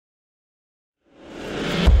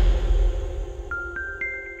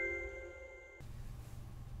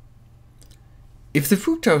If the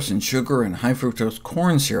fructose in sugar and high fructose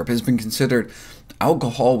corn syrup has been considered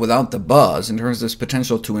alcohol without the buzz in terms of its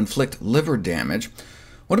potential to inflict liver damage,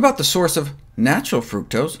 what about the source of natural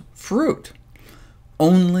fructose, fruit?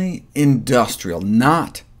 Only industrial,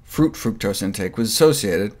 not fruit fructose intake was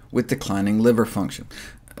associated with declining liver function.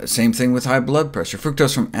 Same thing with high blood pressure.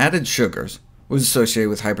 Fructose from added sugars was associated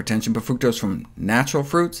with hypertension, but fructose from natural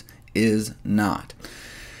fruits is not.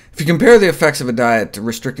 If you compare the effects of a diet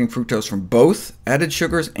restricting fructose from both added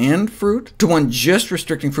sugars and fruit to one just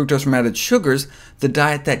restricting fructose from added sugars, the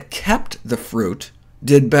diet that kept the fruit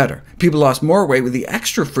did better. People lost more weight with the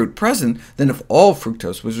extra fruit present than if all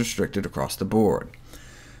fructose was restricted across the board.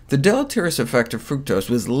 The deleterious effect of fructose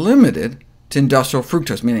was limited to industrial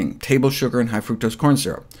fructose, meaning table sugar and high fructose corn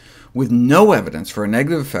syrup, with no evidence for a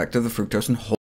negative effect of the fructose in whole